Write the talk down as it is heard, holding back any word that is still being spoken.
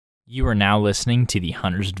You are now listening to the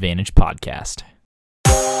Hunter's Advantage podcast.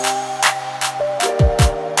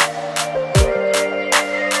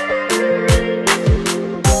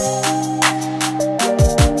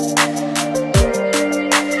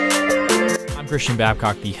 I'm Christian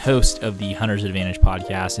Babcock, the host of the Hunter's Advantage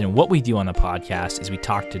podcast, and what we do on the podcast is we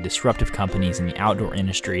talk to disruptive companies in the outdoor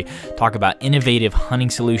industry, talk about innovative hunting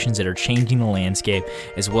solutions that are changing the landscape,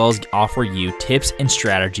 as well as offer you tips and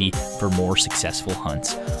strategy for more successful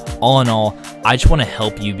hunts. All in all, I just want to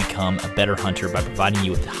help you become a better hunter by providing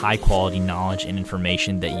you with high quality knowledge and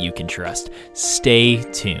information that you can trust. Stay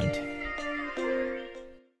tuned.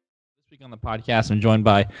 On the podcast, I'm joined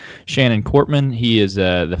by Shannon Cortman. He is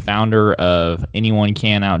the founder of Anyone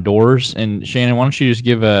Can Outdoors. And Shannon, why don't you just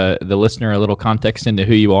give the listener a little context into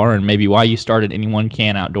who you are and maybe why you started Anyone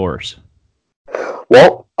Can Outdoors?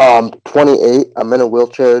 Well, 28. I'm in a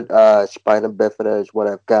wheelchair. Spina bifida is what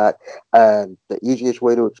I've got. And the easiest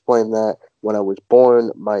way to explain that, when I was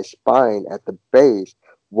born, my spine at the base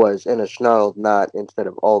was in a snarled knot instead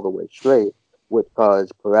of all the way straight, which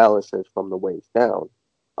caused paralysis from the waist down.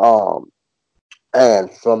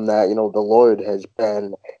 And from that, the Lord has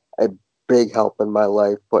been a big help in my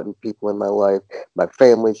life, putting people in my life. My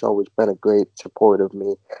family's always been a great support of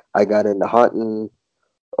me. I got into hunting,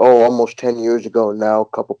 almost 10 years ago now. A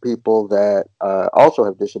couple people that also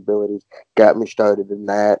have disabilities got me started in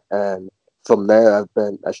that. And from there,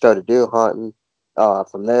 I started deer hunting.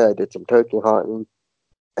 From there, I did some turkey hunting.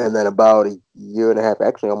 And then about a year and a half,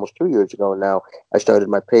 actually almost 2 years ago now, I started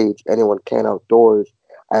my page, Anyone Can Outdoors.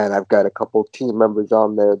 And I've got a couple team members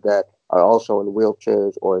on there that are also in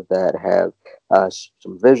wheelchairs or that have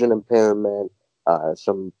some vision impairment,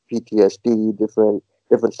 some PTSD, different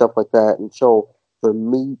stuff like that. And so for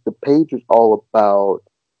me, the page is all about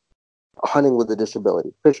hunting with a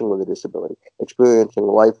disability, fishing with a disability, experiencing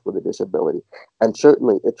life with a disability. And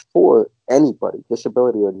certainly it's for anybody,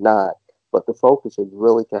 disability or not, but the focus is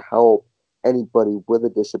really to help anybody with a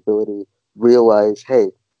disability realize,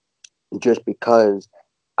 hey, just because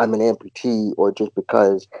I'm an amputee or just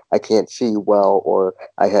because I can't see well or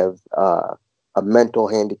I have a mental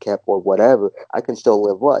handicap or whatever, I can still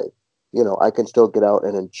live life. I can still get out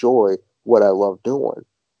and enjoy what I love doing.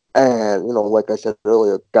 And, like I said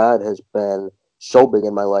earlier, God has been so big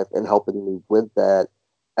in my life and helping me with that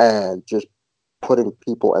and just putting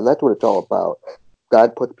people, and that's what it's all about.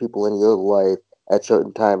 God puts people in your life at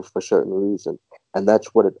certain times for certain reasons. And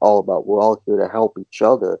that's what it's all about. We're all here to help each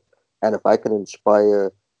other. And if I can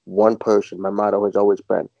inspire one person, my motto has always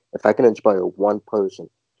been, if I can inspire one person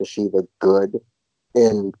to see the good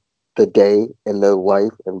in the day, in their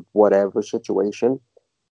life, in whatever situation,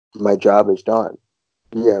 my job is done.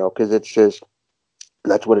 Because it's just,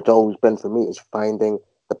 that's what it's always been for me, is finding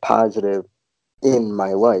the positive in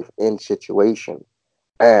my life, in situation.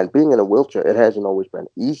 And being in a wheelchair, it hasn't always been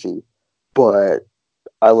easy, but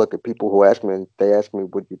I look at people who ask me, and they ask me,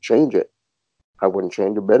 would you change it? I wouldn't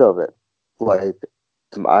change a bit of it. Like,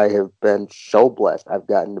 I have been so blessed. I've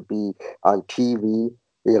gotten to be on TV,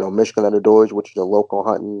 Michigan Outdoors, which is a local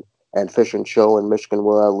hunting and fishing show in Michigan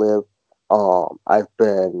where I live. I've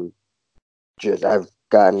gotten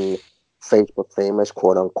Facebook famous,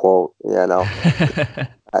 quote unquote, gotten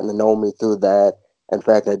to know me through that. In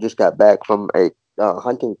fact, I just got back from a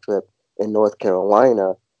hunting trip in North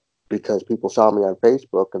Carolina because people saw me on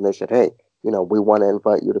Facebook and they said, hey, we want to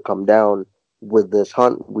invite you to come down with this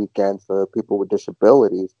hunt weekend for people with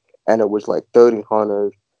disabilities. And it was like 30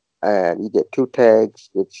 hunters and you get 2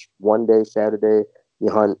 tags. It's one day, Saturday,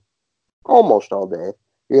 you hunt almost all day,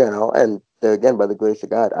 and there again, by the grace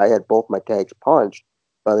of God, I had both my tags punched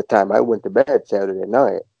by the time I went to bed Saturday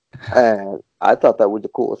night. And I thought that was the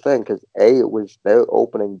coolest thing because A, it was their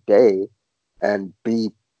opening day, and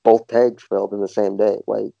B, both tags filled in the same day.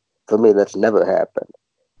 Like, for me, that's never happened.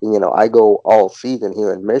 I go all season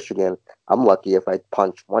here in Michigan. I'm lucky if I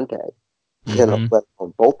punch one tag, let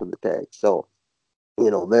on both of the tags. So,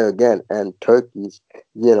 there again, and turkeys,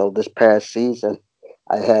 this past season,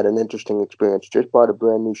 I had an interesting experience. Just bought a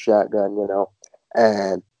brand new shotgun,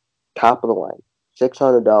 and top of the line,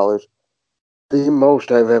 $600. The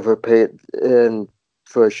most I've ever paid in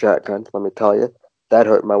for a shotgun, let me tell you. That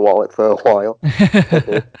hurt my wallet for a while.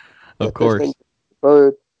 Of course.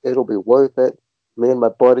 Bird, it'll be worth it. Me and my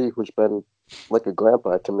buddy, who's been like a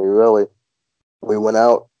grandpa to me, really, we went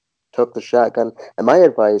out, took the shotgun, and my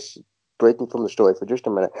advice, breaking from the story for just a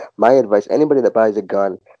minute, my advice, anybody that buys a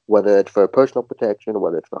gun, whether it's for personal protection,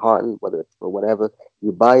 whether it's for hunting, whether it's for whatever,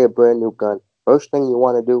 you buy a brand new gun, first thing you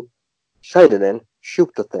want to do, sight it in,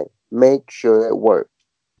 shoot the thing, make sure it works.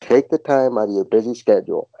 Take the time out of your busy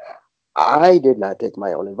schedule. I did not take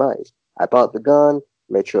my own advice. I bought the gun,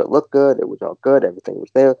 made sure it looked good. It was all good. Everything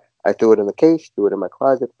was there. I threw it in the case, threw it in my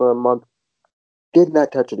closet for a month. Did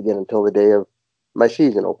not touch it again until the day of my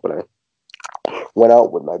season opener. Went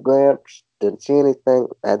out with my gramps. Didn't see anything.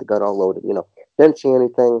 I had the gun all loaded. Didn't see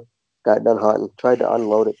anything. Got done hunting. Tried to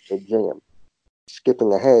unload it. It jammed.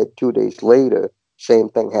 Skipping ahead, 2 days later, same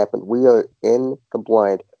thing happened. We are in the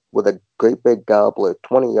blind with a great big gobbler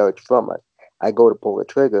 20 yards from us. I go to pull the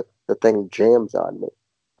trigger. The thing jams on me.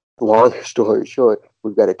 Long story short,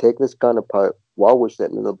 we've got to take this gun apart while we're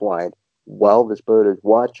sitting in the blind, while this bird is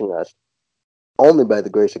watching us. Only by the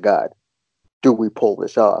grace of God do we pull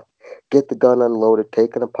this off. Get the gun unloaded,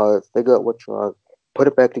 take it apart, figure out what's wrong, put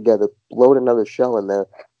it back together, load another shell in there.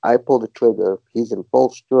 I pull the trigger. He's in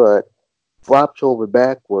full strut, flops over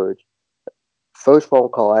backwards. First phone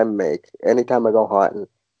call I make, anytime I go hunting,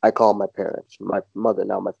 I call my parents. My mother,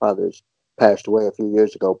 now my father's passed away a few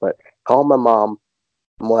years ago, but call my mom.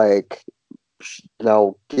 I'm like,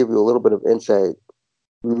 now give you a little bit of insight.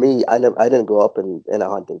 I didn't grow up in a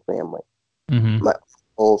hunting family. Mm-hmm. My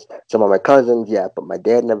some of my cousins, yeah, but my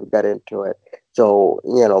dad never got into it. So,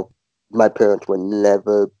 my parents were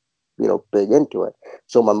never, big into it.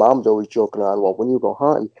 So my mom's always joking around, well, when you go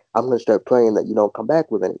hunting, I'm going to start praying that you don't come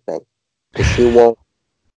back with anything. Because she won't,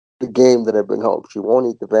 the game that I bring home, she won't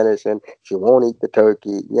eat the venison, she won't eat the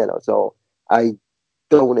turkey, So I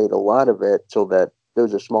donate a lot of it so that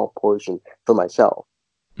there's a small portion for myself.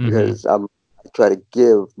 Mm-hmm. Because I try to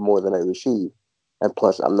give more than I receive. And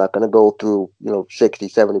plus, I'm not going to go through, 60,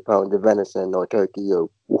 70 pounds of venison or turkey or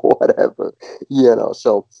whatever,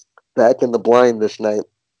 So back in the blind this night,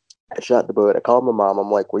 I shot the bird. I called my mom.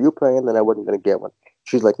 I'm like, were you praying that I wasn't going to get one?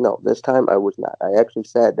 She's like, no, this time I was not. I actually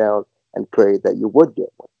sat down and prayed that you would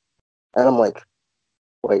get one. And I'm like,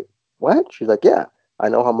 wait, what? She's like, yeah, I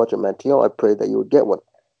know how much it meant to you. I prayed that you would get one.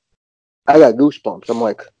 I got goosebumps. I'm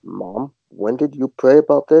like, Mom, when did you pray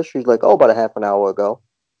about this? She's like, oh, about a half an hour ago.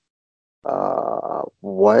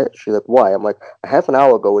 What? She's like, why? I'm like, a half an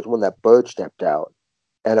hour ago was when that bird stepped out.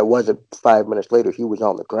 And it wasn't 5 minutes later, he was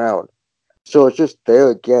on the ground. So it's just there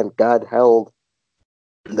again, God held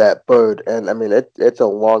that bird. And I mean, it's a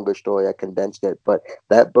longer story. I condensed it. But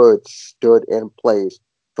that bird stood in place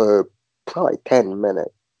for probably 10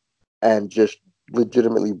 minutes and just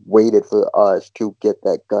legitimately waited for us to get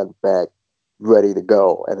that gun back ready to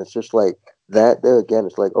go. And it's just like that there again,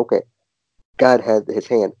 it's like, okay, God had his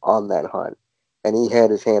hand on that hunt. And he had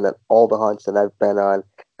his hand on all the hunts that I've been on.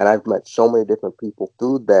 And I've met so many different people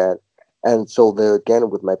through that. And so there again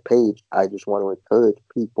with my page, I just want to encourage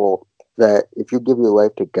people that if you give your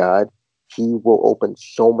life to God, he will open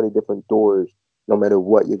so many different doors no matter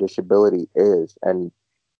what your disability is. And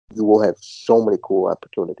you will have so many cool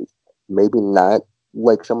opportunities. Maybe not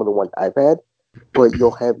like some of the ones I've had, but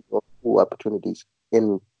you'll have cool opportunities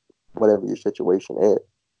in whatever your situation is.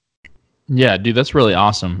 Yeah, dude, that's really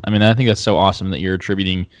awesome. I mean, I think that's so awesome that you're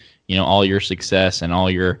attributing, all your success and all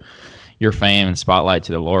your fame and spotlight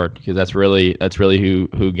to the Lord, because that's really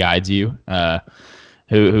who guides you,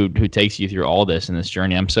 who takes you through all this in this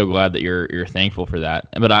journey. I'm so glad that you're thankful for that.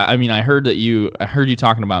 But I heard you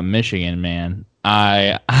talking about Michigan, man.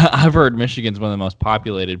 I've heard Michigan's one of the most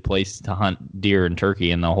populated places to hunt deer and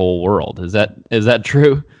turkey in the whole world. Is that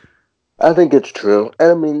true? I think it's true.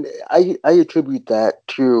 And I mean, I attribute that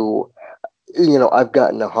to, I've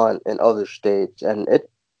gotten to hunt in other states, and it's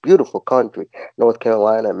beautiful country. North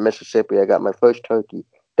Carolina, Mississippi. I got my first turkey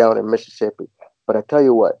down in Mississippi. But I tell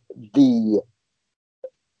you what, the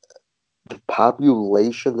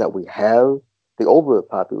population that we have, the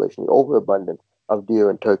overpopulation, the overabundance of deer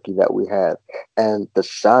and turkey that we have, and the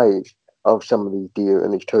size of some of these deer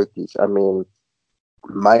and these turkeys. I mean,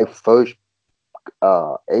 my first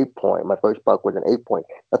 8-point, my first buck was an 8-point.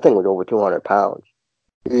 That thing was over 200 pounds.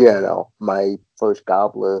 My first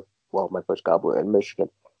gobbler, my first gobbler in Michigan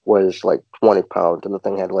was like 20 pounds, and the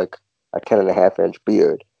thing had like a 10.5-inch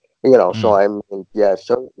beard. So I mean, yeah,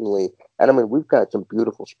 certainly. And I mean, we've got some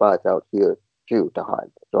beautiful spots out here too to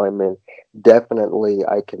hunt. So I mean, definitely,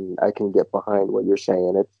 I can get behind what you're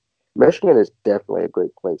saying. Michigan is definitely a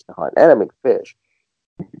great place to hunt, and I mean, fish.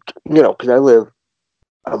 Because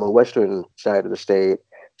I'm a western side of the state,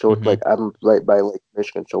 so it's like I'm right by Lake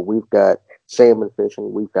Michigan. So we've got salmon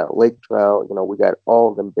fishing, we've got lake trout, we got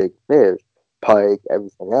all them big fish, pike,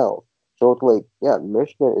 everything else. So it's like, yeah,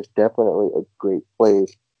 Michigan is definitely a great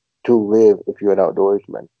place to live if you're an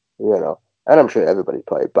outdoorsman, And I'm sure everybody's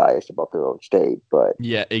probably biased about their own state, but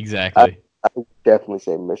yeah, exactly. I would definitely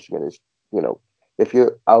say Michigan is, if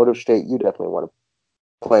you're out of state, you definitely want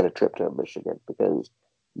to plan a trip to Michigan because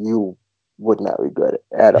you would not regret it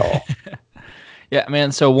at all. Yeah,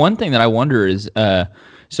 man. So one thing that I wonder is,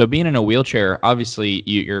 So being in a wheelchair, obviously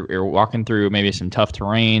you're walking through maybe some tough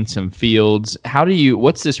terrain, some fields.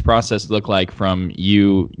 What's this process look like from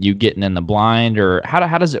you getting in the blind, or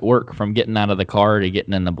how does it work from getting out of the car to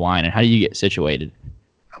getting in the blind, and how do you get situated?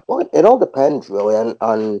 Well, it all depends really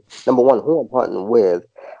on number one, who I'm hunting with.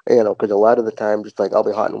 Because a lot of the times it's like I'll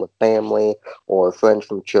be hunting with family or friends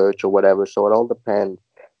from church or whatever. So it all depends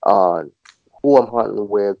on who I'm hunting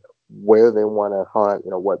with, where they want to hunt,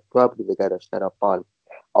 what property they got to set up on.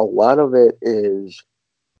 A lot of it is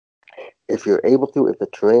if you're able to, if the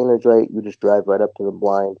terrain is right, you just drive right up to the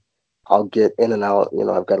blind. I'll get in and out.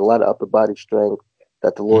 I've got a lot of upper body strength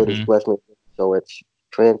that the Lord has Mm-hmm. blessed me with. So it's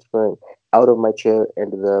transferring out of my chair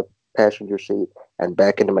into the passenger seat and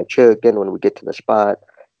back into my chair again when we get to the spot.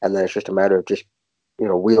 And then it's just a matter of just,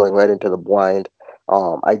 wheeling right into the blind.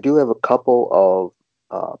 I do have a couple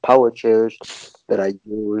of power chairs that I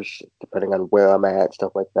use depending on where I'm at,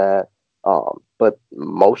 stuff like that. But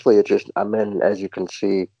mostly it's just, I'm in, as you can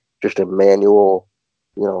see, just a manual,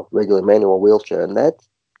 regular manual wheelchair, and that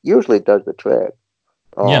usually does the trick.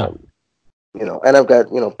 Yeah. And I've got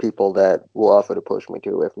people that will offer to push me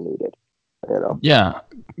too if needed. Yeah.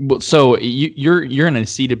 Well, so you're in a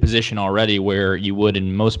seated position already where you would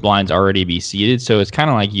in most blinds already be seated. So it's kind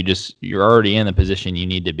of like you're already in the position you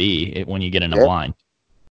need to be when you get in a Yeah. blind.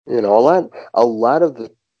 A lot of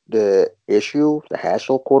the issue, the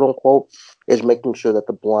hassle, quote unquote, is making sure that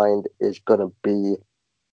the blind is gonna be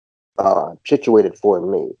situated for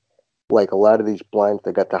me. Like a lot of these blinds,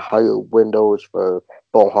 they got the higher windows for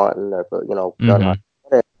bow hunting or for gun Mm-hmm. hunting.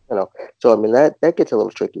 Whatever, So I mean that gets a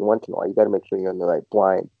little tricky once in a while. You got to make sure you're in the right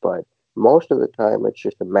blind, but most of the time it's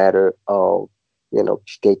just a matter of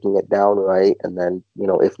staking it down right, and then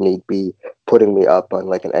if need be, putting me up on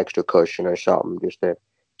like an extra cushion or something just to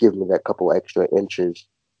give me that couple extra inches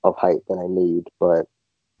of height that I need. But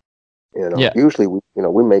Yeah. usually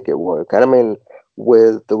we make it work. And I mean,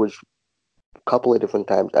 there was couple of different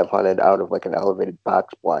times I've hunted out of like an elevated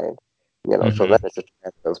box blind, so Mm-hmm. then it's just a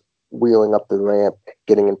matter of wheeling up the ramp,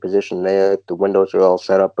 getting in position there. The windows are all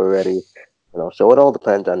set up already, so it all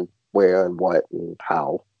depends on where and what and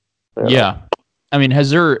how, you know. Yeah. I mean,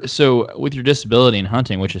 so with your disability in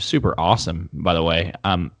hunting, which is super awesome, by the way,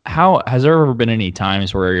 how has there ever been any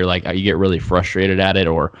times where you're like, you get really frustrated at it,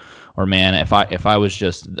 or man, if I was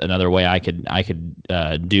just another way, I could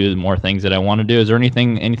do more things that I want to do. Is there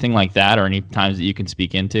anything like that, or any times that you can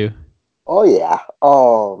speak into? Oh yeah.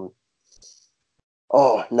 Oh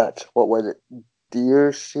nuts. What was it?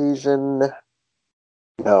 Deer season?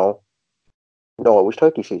 No, no, it was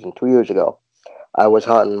turkey season 2 years ago. I was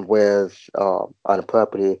hunting with on a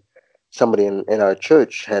property. Somebody in our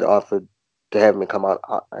church had offered to have me come out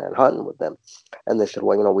and hunting with them, and they said,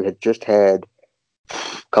 well, we had just had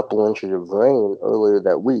a couple inches of rain earlier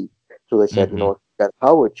that week, so they said, Mm-hmm. if you got a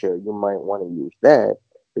power chair, you might want to use that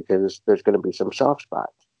because there's going to be some soft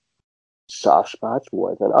spots. Soft spots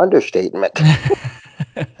was an understatement.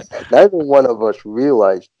 Neither one of us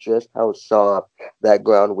realized just how soft that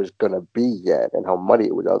ground was going to be yet, and how muddy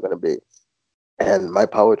it was all going to be. And my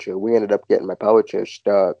power chair, we ended up getting my power chair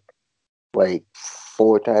stuck like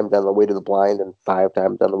 4 times on the way to the blind and 5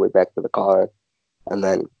 times on the way back to the car. And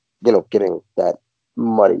then, getting that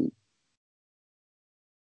muddy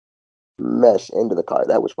mess into the car.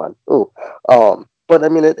 That was fun. Ooh. But I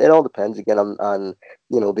mean, it all depends again on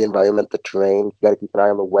the environment, the terrain. You got to keep an eye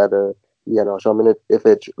on the weather. So I mean, if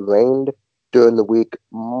it's rained during the week,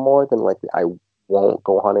 more than likely I won't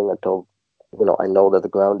go hunting until I know that the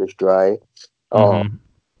ground is dry. Um, Mm-hmm.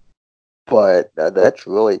 but that's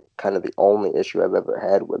really kind of the only issue I've ever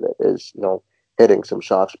had with it is hitting some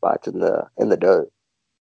soft spots in the dirt.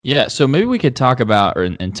 Yeah, so maybe we could talk about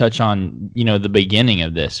and touch on, the beginning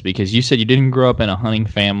of this, because you said you didn't grow up in a hunting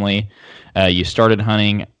family. You started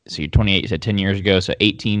hunting, so you're 28, you said 10 years ago, so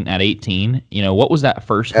 18. What was that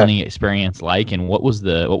first Yeah, hunting experience like, and what was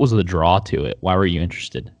the draw to it? Why were you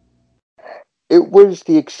interested? it was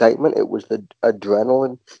the excitement. It was the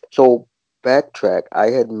adrenaline. So backtrack.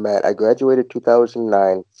 I graduated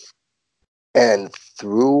 2009, and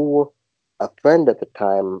through a friend at the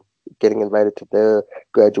time, getting invited to their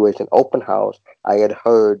graduation open house, I had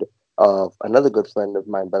heard of another good friend of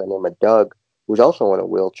mine by the name of Doug, who's also in a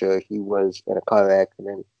wheelchair. He was in a car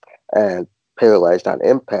accident and paralyzed on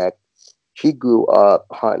impact. He grew up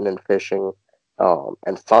hunting and fishing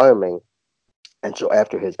and farming. And so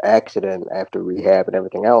after his accident, after rehab and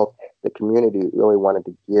everything else, the community really wanted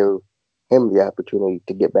to give him the opportunity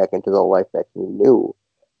to get back into the life that he knew.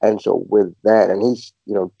 And so with that, and he's,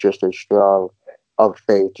 just as strong of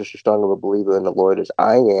faith, just as strong of a believer in the Lord as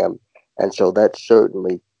I am. And so that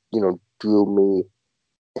certainly, drew me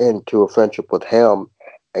into a friendship with him.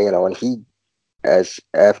 And he, as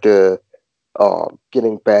after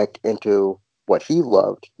getting back into what he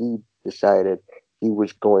loved, he decided he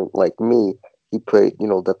was going, like me, he prayed,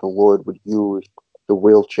 that the Lord would use the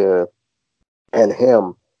wheelchair and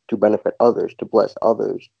him to benefit others, to bless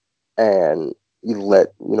others. And he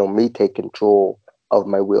let, me take control of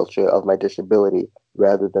my wheelchair, of my disability,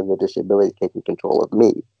 rather than the disability taking control of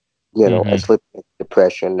me. I Mm-hmm. slipped into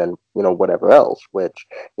depression and, whatever else, which,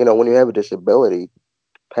 when you have a disability,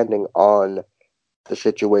 depending on the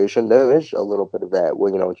situation, there is a little bit of that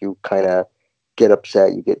where, you kind of get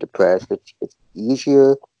upset, you get depressed. It's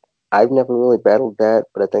easier. I've never really battled that,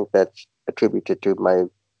 but I think that's attributed to my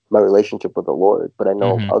relationship with the Lord. But I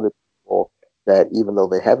know of Mm-hmm. other people that even though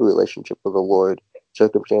they have a relationship with the Lord,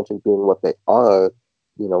 circumstances being what they are,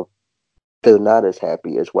 you know, they're not as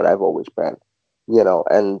happy as what I've always been.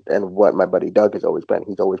 And what my buddy Doug has always been.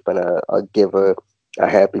 He's always been a giver, a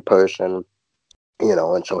happy person,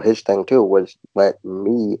 and so his thing too was let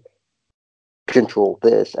me control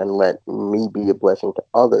this and let me be a blessing to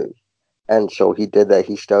others. And so he did that.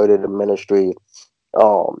 He started a ministry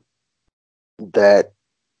um, that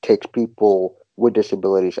takes people with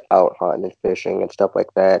disabilities out hunting and fishing and stuff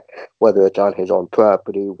like that, whether it's on his own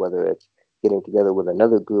property, whether it's getting together with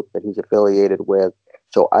another group that he's affiliated with.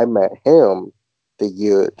 So I met him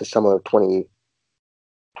the summer of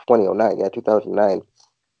 2009, yeah, 2009.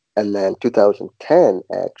 And then 2010,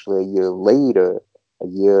 actually, a year later, a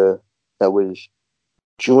year that was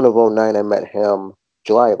June of '09, I met him.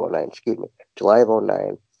 July of '09, excuse me. July of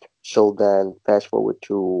 '09. So then, fast forward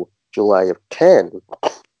to July of 10,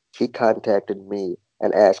 he contacted me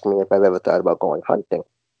and asked me if I've ever thought about going hunting.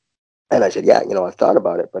 And I said, yeah, I've thought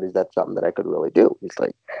about it, but is that something that I could really do? He's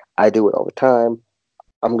like, I do it all the time.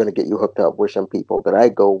 I'm going to get you hooked up with some people that I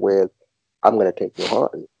go with. I'm going to take you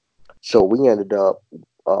hunting. So we ended up,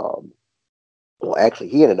 um, well, actually,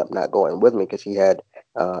 he ended up not going with me because he had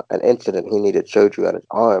an incident. He needed surgery on his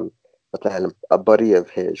arm. But then a buddy of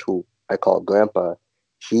his, who I call Grandpa,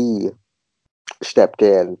 he stepped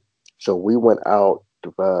in. So we went out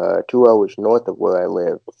 2 hours north of where I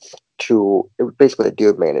live to, it was basically a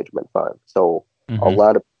deer management farm. So a Mm-hmm.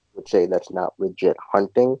 lot of people would say that's not legit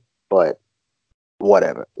hunting, but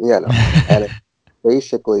whatever. And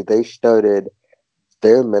basically, they started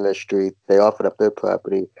their ministry. They offered up their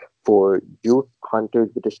property for youth hunters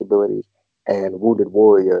with disabilities and wounded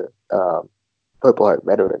warrior Purple Heart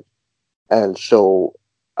veterans. And so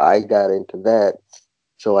I got into that.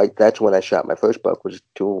 So that's when I shot my first buck, was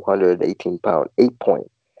 218-pound 8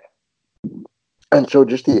 point. And so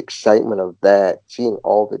just the excitement of that, seeing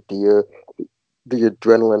all the deer, the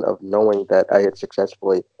adrenaline of knowing that I had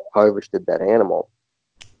successfully harvested that animal.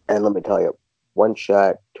 And let me tell you, one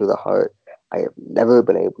shot to the heart. I have never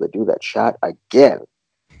been able to do that shot again.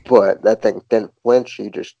 But that thing didn't flinch. He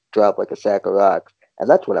just dropped like a sack of rocks. And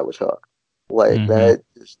that's when I was hooked. Like, Mm-hmm. that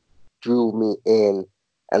just drew me in.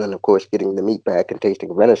 And then, of course, getting the meat back and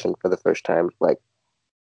tasting venison for the first time, like,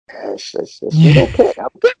 this is okay. I'm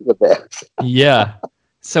good with this. Yeah.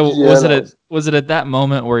 So You know. was it at that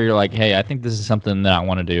moment where you're like, hey, I think this is something that I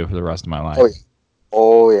want to do for the rest of my Oh, life? yeah.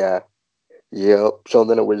 Oh, yeah. Yep. So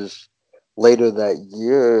then it was later that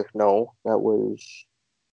year. No, that was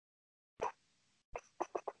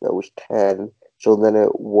 10. So then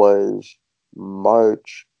it was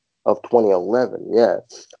March of 2011, yeah,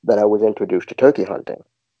 that I was introduced to turkey hunting.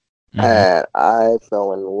 Mm-hmm. And I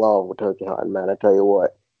fell in love with turkey hunting, man. I tell you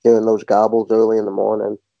what, hearing those gobbles early in the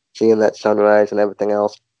morning, seeing that sunrise and everything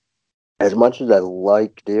else, as much as I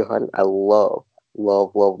like deer hunting, I love,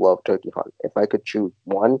 love, love, love turkey hunting. If I could choose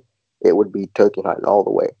one, it would be turkey hunting all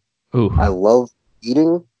the way. Ooh. I love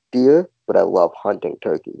eating deer, but I love hunting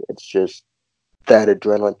turkey. It's just that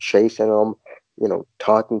adrenaline, chasing them,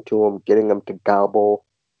 talking to them, getting them to gobble.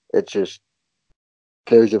 It's just,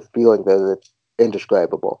 there's a feeling there that's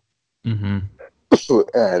indescribable. Mm-hmm.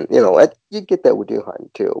 And, you get that with deer hunting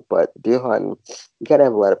too. But deer hunting, you got to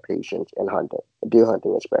have a lot of patience in hunting, deer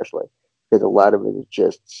hunting especially, because a lot of it is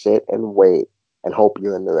just sit and wait and hope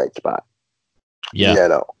you're in the right spot.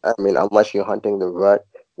 Yeah. I mean, unless you're hunting the rut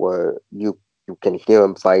where you can hear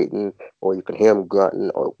them fighting or you can hear them grunting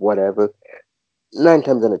or whatever, 9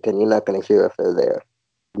 times out of 10, you're not going to hear if they're there.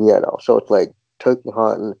 So it's like turkey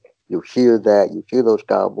hunting. You hear that, you hear those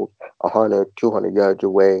gobbles 100, 200 yards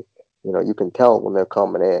away. You can tell when they're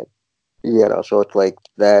coming in. So it's like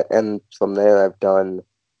that. And from there, I've done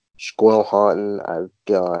squirrel hunting. I've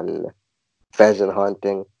done pheasant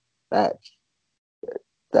hunting. That's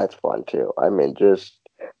that's fun too. I mean, just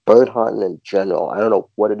bird hunting in general. I don't know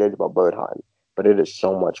what it is about bird hunting, but it is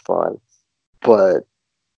so much fun. But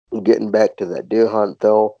getting back to that deer hunt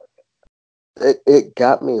though, it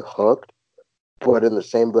got me hooked, but in the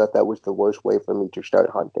same breath, that was the worst way for me to start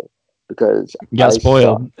hunting because You got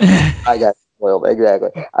spoiled. I got spoiled. Exactly.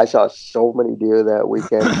 I saw so many deer that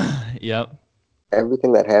weekend. Yep.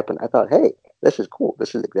 Everything that happened, I thought, hey, this is cool.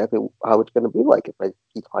 This is exactly how it's going to be like if I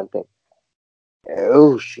keep hunting.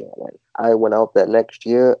 Oh, Shannon. I went out that next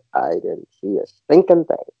year. I didn't see a stinking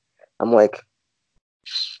thing. I'm like,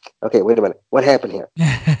 okay, wait a minute. What happened here?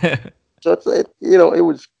 So it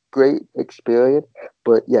was great experience,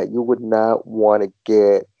 but yeah, you would not want to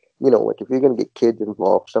get, like if you're gonna get kids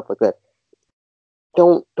involved, stuff like that.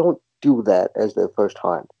 Don't do that as their first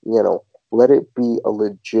hunt. Let it be a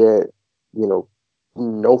legit, you know,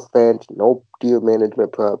 no fence, no deer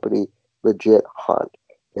management property, legit hunt.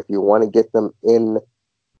 If you want to get them in,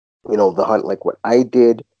 the hunt like what I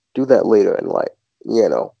did, do that later in life,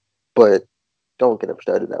 but don't get them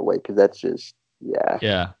started that way because that's just, yeah.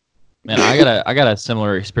 Yeah. Man, I got a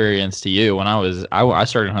similar experience to you. When I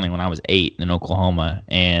started hunting when I was 8 in Oklahoma,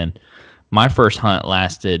 and my first hunt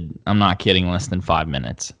lasted, I'm not kidding, less than 5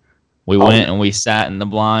 minutes. We went and we sat in the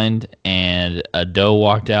blind, and a doe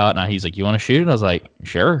walked out, and he's like, "You want to shoot it?" I was like,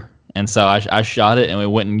 "Sure." And so I shot it, and we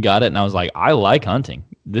went and got it, and I was like, "I like hunting.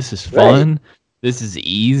 This is fun. Right. This is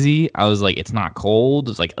easy." I was like, "It's not cold."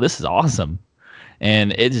 It's like, "This is awesome,"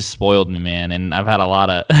 and it just spoiled me, man. And I've had a lot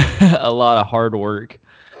of a lot of hard work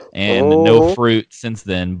and no fruit since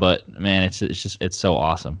then. But man, it's so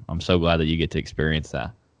awesome. I'm so glad that you get to experience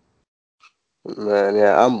that. Man,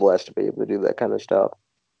 yeah, I'm blessed to be able to do that kind of stuff.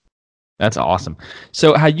 That's awesome.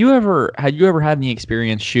 So, had you ever had any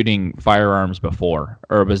experience shooting firearms before,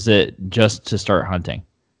 or was it just to start hunting?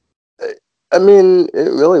 I mean,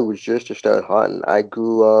 it really was just to start hunting. I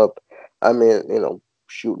grew up,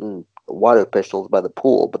 shooting water pistols by the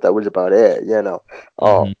pool, but that was about it.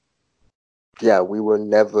 Mm-hmm. Yeah, we were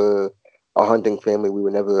never a hunting family. We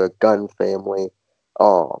were never a gun family.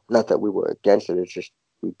 Not that we were against it. It's just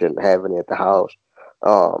we didn't have any at the house.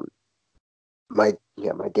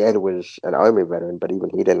 My dad was an army veteran, but even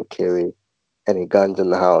he didn't carry any guns in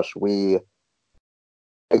the house.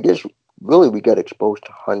 I guess, really we got exposed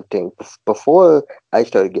to hunting before I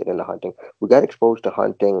started getting into hunting. We got exposed to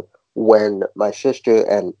hunting when my sister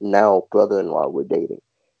and now brother-in-law were dating,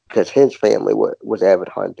 because his family was avid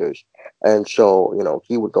hunters, and so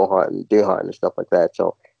he would go hunting, deer hunting, and stuff like that.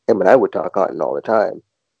 So him and I would talk hunting all the time,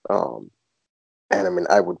 and I mean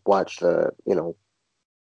I would watch the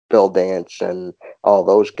Bill Dance and all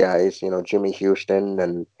those guys, Jimmy Houston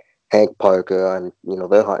and Hank Parker on,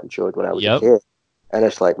 their hunting shows when I was a kid. And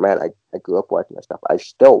it's like, man, I grew up watching that stuff. I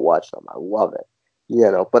still watch them. I love it.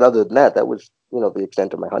 But other than that, that was, the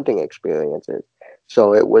extent of my hunting experiences.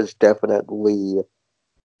 So it was definitely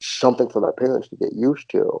something for my parents to get used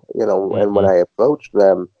to, and when I approached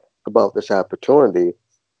them about this opportunity,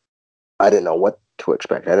 I didn't know what to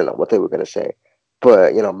expect. I didn't know what they were going to say.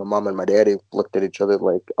 But, my mom and my daddy looked at each other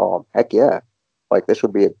like, heck yeah. Like, this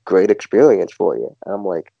would be a great experience for you. And I'm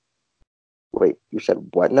like, wait, you said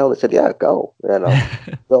what now? They said, yeah, go.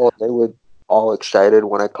 So they were all excited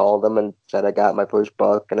when I called them and said I got my first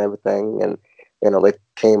buck and everything. And, they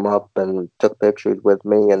came up and took pictures with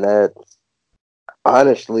me. And that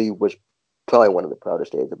honestly was probably one of the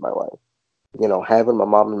proudest days of my life. Having my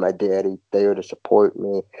mom and my daddy there to support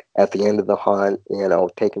me at the end of the hunt,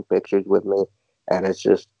 taking pictures with me. And it's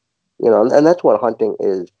just, and that's what hunting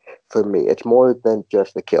is for me. It's more than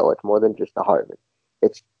just the kill. It's more than just the harvest.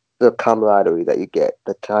 It's the camaraderie that you get,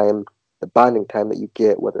 the time, the bonding time that you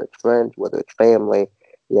get, whether it's friends, whether it's family.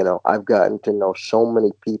 I've gotten to know so many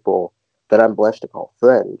people that I'm blessed to call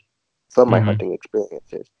friends from my hunting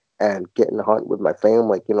experiences. And getting to hunt with my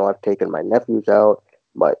family, I've taken my nephews out.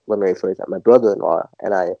 Let me rephrase that. My brother-in-law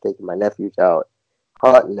and I have taken my nephews out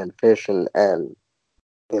hunting and fishing, and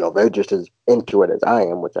they're just as into it as I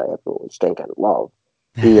am, which I absolutely stink and love.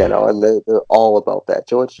 And they're all about that.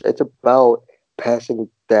 So it's about passing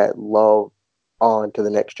that love on to the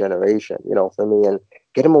next generation, for me, and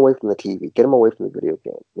get them away from the TV, get them away from the video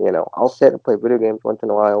games. I'll sit and play video games once in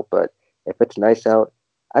a while, but if it's nice out,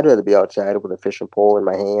 I'd rather be outside with a fishing pole in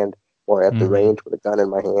my hand or at the range with a gun in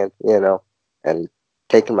my hand, and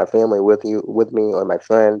taking my family with me or my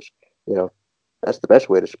friends, that's the best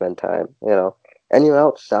way to spend time, and you're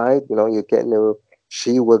outside, you're getting to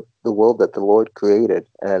see what the world that the Lord created.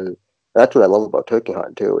 And that's what I love about turkey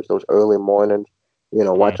hunting too, is those early mornings,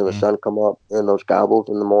 watching the sun come up and those gobbles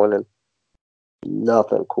in the morning.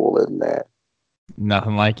 Nothing cooler than that.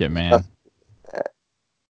 Nothing like it, man.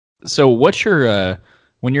 So what's your,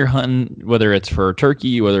 when you're hunting, whether it's for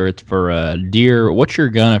turkey, whether it's for deer, what's your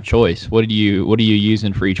gun of choice? What are you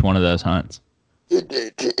using for each one of those hunts?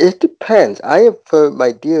 It depends. I have for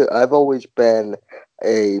my deer. I've always been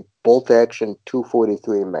a bolt action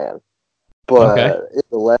 243 man, Okay. but in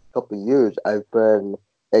the last couple of years, I've been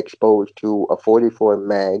exposed to a 44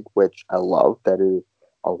 mag, which I love. That is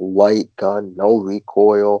a light gun, no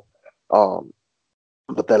recoil. Um,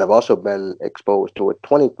 but then I've also been exposed to a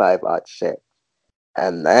 25-06,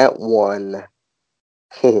 and that one.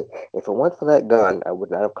 If it weren't for that gun, I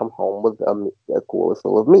would not have come home with a cooler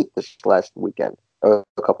full of meat this last weekend, or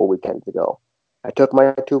a couple weekends ago. I took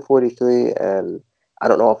my 243, and I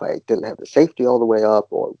don't know if I didn't have the safety all the way up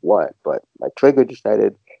or what, but my trigger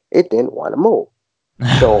decided it didn't want to move.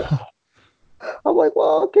 So I'm like,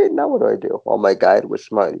 well, okay, now what do I do? Well, my guide was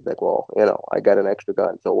smart. He's like, well, I got an extra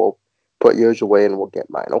gun, so we'll put yours away and we'll get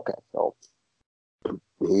mine. Okay, so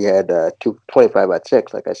he had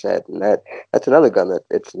 225-06, like I said, and that's another gun that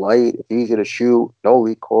it's light, it's easy to shoot, no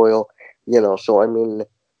recoil, So I mean,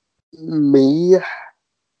 me,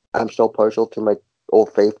 I'm so partial to my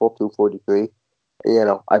old faithful 243.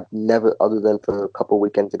 I've never, other than for a couple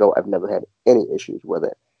weekends ago, I've never had any issues with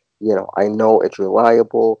it. I know it's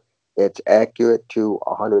reliable, it's accurate to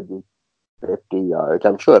 150 yards.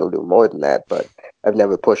 I'm sure it'll do more than that, but I've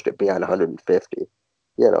never pushed it beyond 150.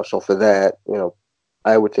 So for that,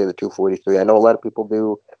 I would say the 243. I know a lot of people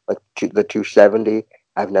do like the 270.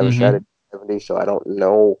 I've never shot a Mm-hmm. 270, so I don't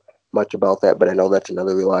know much about that, but I know that's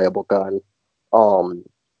another reliable gun. Um,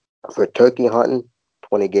 for turkey hunting,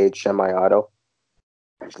 20 gauge semi-auto.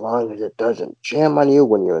 As long as it doesn't jam on you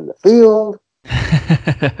when you're in the field.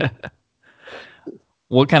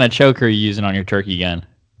 What kind of choke are you using on your turkey gun?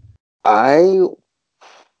 I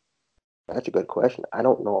That's a good question. I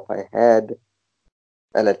don't know if I had,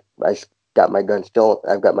 and I got my gun still.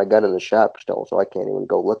 I've got my gun in the shop still, so I can't even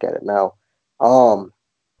go look at it now. Um,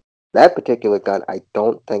 that particular gun, I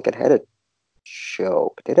don't think it had a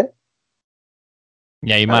choke. Did it?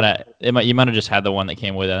 Yeah, you I might don't. have. You might have just had the one that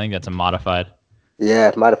came with it. I think that's a modified.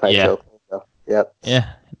 Yeah, modified Yeah. choke. So, yep.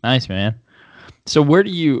 Yeah. Nice, man. So where do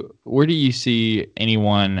you see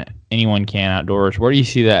anyone can outdoors? Where do you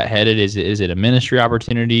see that headed? Is it a ministry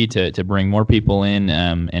opportunity to bring more people in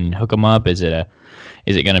and hook them up? Is it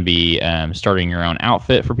going to be starting your own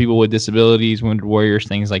outfit for people with disabilities, wounded warriors,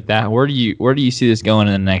 things like that? Where do you see this going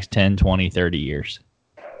in the next 10, 20, 30 years?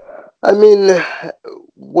 I mean,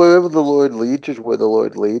 wherever the Lord leads is where the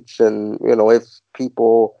Lord leads, and if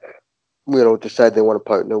people decide they want to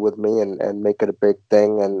partner with me and make it a big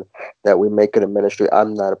thing and that we make it a ministry,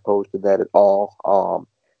 I'm not opposed to that at all.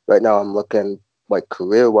 Right now I'm looking like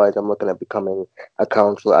career wise, I'm looking at becoming a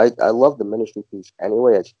counselor. I love the ministry piece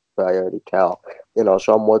anyway, as I already tell.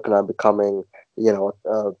 So I'm working on becoming,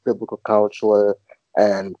 a biblical counselor,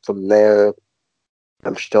 and from there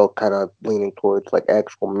I'm still kind of leaning towards like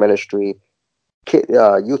actual ministry,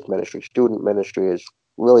 youth ministry, student ministry is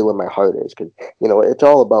really where my heart is, because it's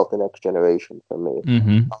all about the next generation for me.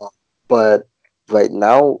 Mm-hmm. But right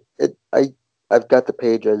now, I've got the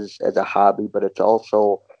page as a hobby, but it's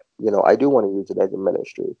also, I do want to use it as a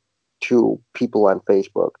ministry to people on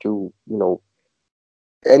Facebook, to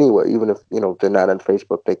anywhere, even if they're not on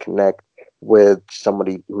Facebook, they connect with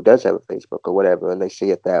somebody who does have a Facebook or whatever, and they see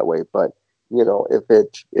it that way. But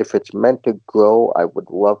if it's meant to grow, I would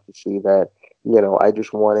love to see that. I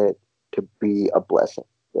just want it to be a blessing.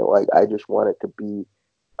 Like I just want it to be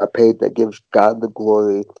a page that gives God the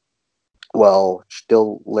glory while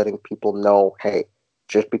still letting people know, hey,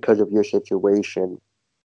 just because of your situation,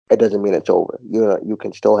 it doesn't mean it's over. You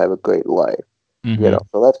can still have a great life. Mm-hmm.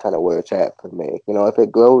 So that's kind of where it's at for me. If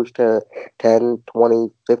it grows to 10, 20,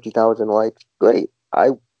 50,000 likes, great.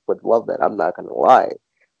 I would love that. I'm not going to lie.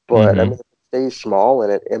 But I mean, Mm-hmm. if it stays small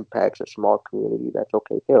and it impacts a small community, that's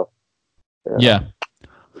okay too. You know? Yeah.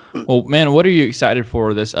 Well, man, what are you excited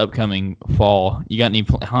for this upcoming fall? You got any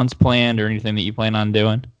hunts planned or anything that you plan on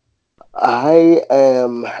doing?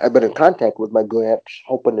 I've been in contact with my gramps,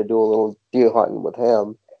 hoping to do a little deer hunting with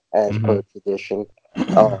him as per Mm-hmm. tradition.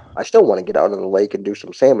 I still want to get out on the lake and do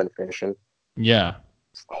some salmon fishing, Yeah.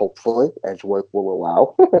 hopefully, as work will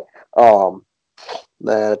allow. um,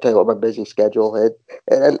 Man, I tell you what, my busy schedule,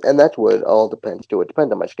 and that's where it all depends too. It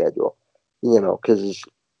depends on my schedule, because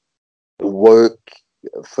work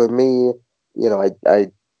for me,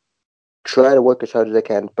 I try to work as hard as I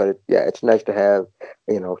can, but yeah, it's nice to have,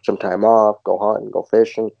 some time off, go hunting, go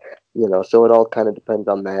fishing, so it all kind of depends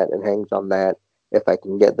on that and hangs on that. If I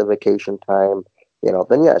can get the vacation time,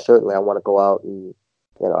 then yeah, certainly I want to go out and,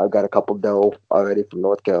 I've got a couple doe already from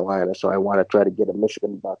North Carolina, so I want to try to get a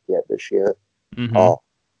Michigan buck yet this year. Mm-hmm. Uh,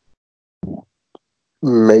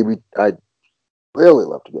 Maybe I'd really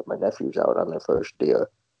love to get my nephews out on their first deer.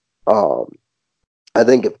 Um, I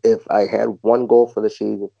think if I had one goal for the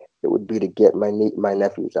season, it would be to get my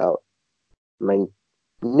nephews out. My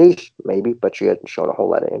niece maybe, but she hasn't shown a whole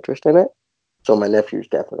lot of interest in it. So my nephews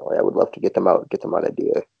definitely. I would love to get them out, get them on a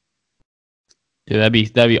deer. Dude,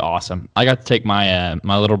 that'd be awesome. I got to take my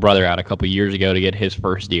little brother out a couple years ago to get his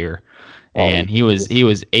first deer, Oh, and he was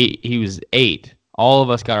 8. He was 8. All of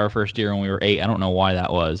us got our first deer when we were 8. I don't know why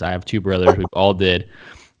that was. I have two brothers. We all did.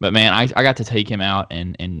 But man, I got to take him out,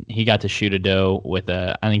 and he got to shoot a doe with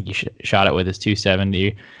I think he shot it with his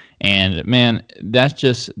 270. And man, that's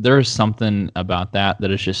just, there's something about that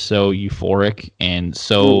is just so euphoric and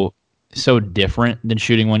so different than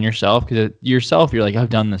shooting one yourself, because yourself you're like, I've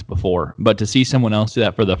done this before, but to see someone else do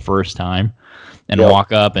that for the first time and yep.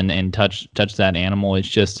 walk up and touch that animal, it's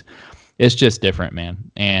just different, man.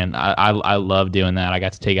 And I love doing that. I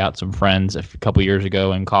got to take out some friends a couple years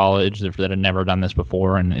ago in college that had never done this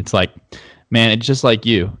before, and it's like, man, it's just like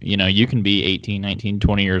you can be 18, 19,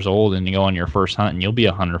 20 years old and you go on your first hunt and you'll be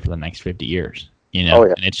a hunter for the next 50 years, Oh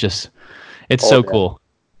yeah. and it's Oh so yeah. cool.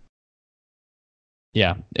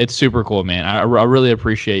 Yeah, it's super cool, man. I really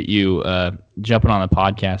appreciate you jumping on the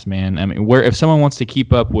podcast, man. I mean, if someone wants to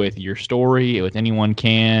keep up with your story, with anyone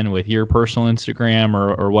can, with your personal Instagram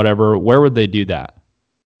or whatever, where would they do that?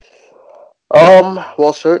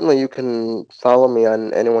 Well, certainly you can follow me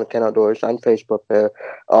on Anyone Can Outdoors on Facebook there.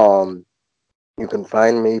 You can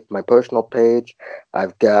find me, my personal page.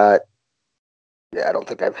 I've got, yeah, I don't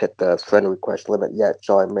think I've hit the friend request limit yet.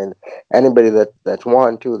 So I mean, anybody that's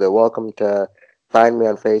wanting to, they're welcome to find me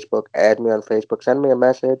on Facebook, add me on Facebook, send me a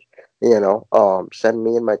message. Send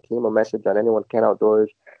me and my team a message on Anyone Can Outdoors.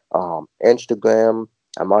 Instagram,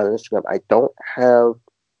 I'm on Instagram. I don't have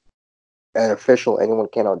an official Anyone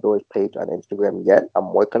Can Outdoors page on Instagram yet.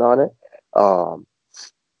 I'm working on it. Um,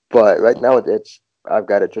 but right now it's I've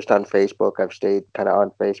got it just on Facebook. I've stayed kind of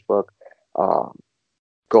on Facebook. Um,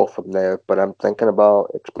 go from there. But I'm thinking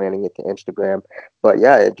about expanding it to Instagram. But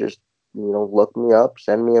yeah, it just look me up,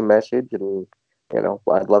 send me a message, and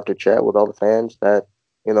I'd love to chat with all the fans that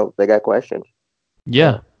they got questions.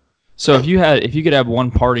 Yeah. So if you could have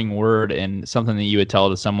one parting word and something that you would tell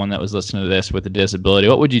to someone that was listening to this with a disability,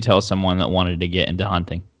 what would you tell someone that wanted to get into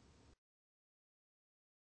hunting?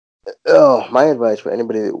 Oh, my advice for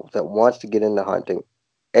anybody that wants to get into hunting: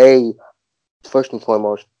 A, first and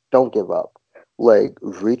foremost, don't give up. Like,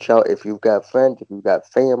 reach out if you've got friends, if you've got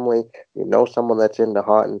family, someone that's into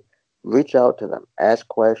hunting, reach out to them, ask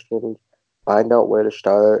questions, find out where to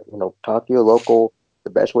start, talk to your local,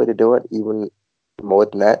 the best way to do it, even more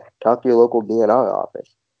than that, talk to your local DNR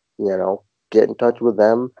office, get in touch with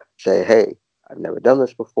them, say, hey, I've never done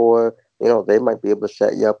this before. They might be able to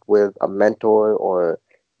set you up with a mentor or,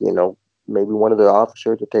 you know, maybe one of the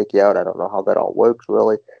officers to take you out. I don't know how that all works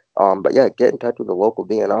really. But yeah, get in touch with the local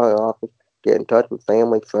DNR office, get in touch with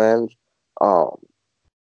family, friends, um,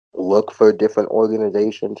 look for different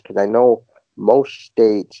organizations because I know most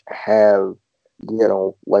states have,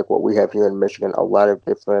 like what we have here in Michigan, a lot of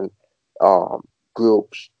different um,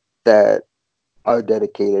 groups that are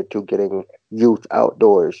dedicated to getting youth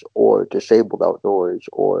outdoors or disabled outdoors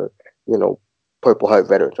or, you know, Purple Heart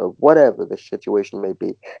veterans or whatever the situation may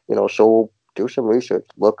be. So do some research,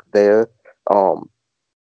 look there. Um,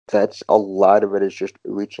 that's a lot of it is just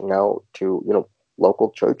reaching out to, local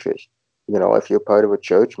churches. If you're part of a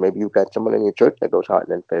church, maybe you've got someone in your church that goes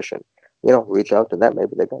hunting and fishing. Reach out to them.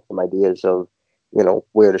 Maybe they got some ideas of,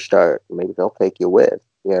 where to start. Maybe they'll take you with,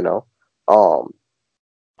 Um,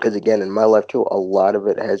 because again, in my life too, a lot of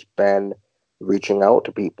it has been reaching out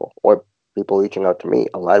to people or people reaching out to me.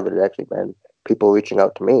 A lot of it has actually been people reaching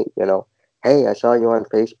out to me, hey, I saw you on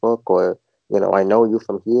Facebook or, I know you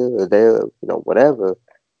from here or there, whatever.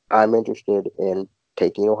 I'm interested in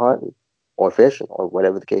taking you hunting or fishing or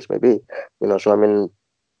whatever the case may be. So I mean,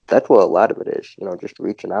 that's what a lot of it is, just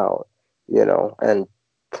reaching out, and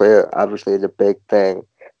prayer obviously is a big thing.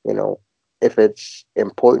 You know, if it's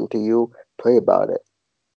important to you, pray about it,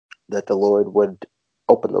 that the Lord would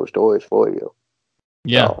open those doors for you.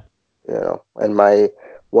 Yeah. So, and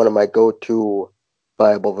one of my go-to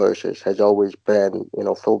Bible verses has always been,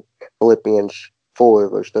 Philippians 4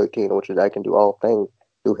 verse 13, which is I can do all things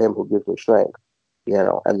through him who gives me strength,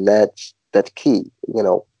 and that's key,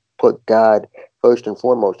 put God first and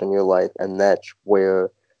foremost in your life, and that's where,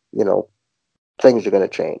 you know, things are going to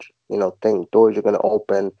change, doors are going to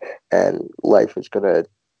open, and life's going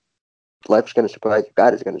to surprise you.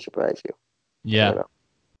 God is going to surprise you, Yeah.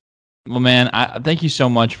 Well, man, I thank you so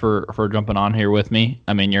much for jumping on here with me.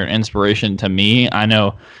 I mean, you're an inspiration to me. I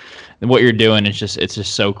know what you're doing is it's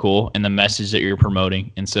just so cool, and the message that you're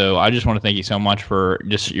promoting. And so I just want to thank you so much for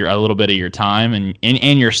just a little bit of your time and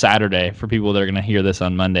your Saturday. For people that are going to hear this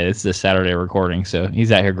on Monday, this is a Saturday recording, so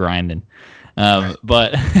he's out here grinding.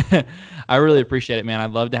 But I really appreciate it, man.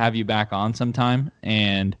 I'd love to have you back on sometime,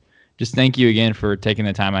 and just thank you again for taking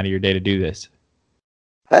the time out of your day to do this.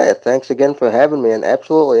 Hey, thanks again for having me, and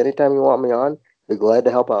absolutely, anytime you want me on, be glad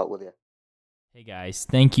to help out with you. Hey guys,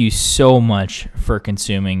 thank you so much for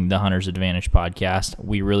consuming the Hunter's Advantage podcast.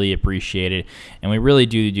 We really appreciate it, and we really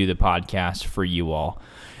do the podcast for you all.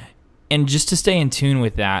 And just to stay in tune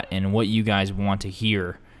with that and what you guys want to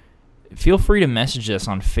hear, feel free to message us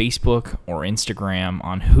on Facebook or Instagram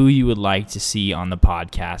on who you would like to see on the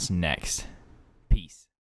podcast next.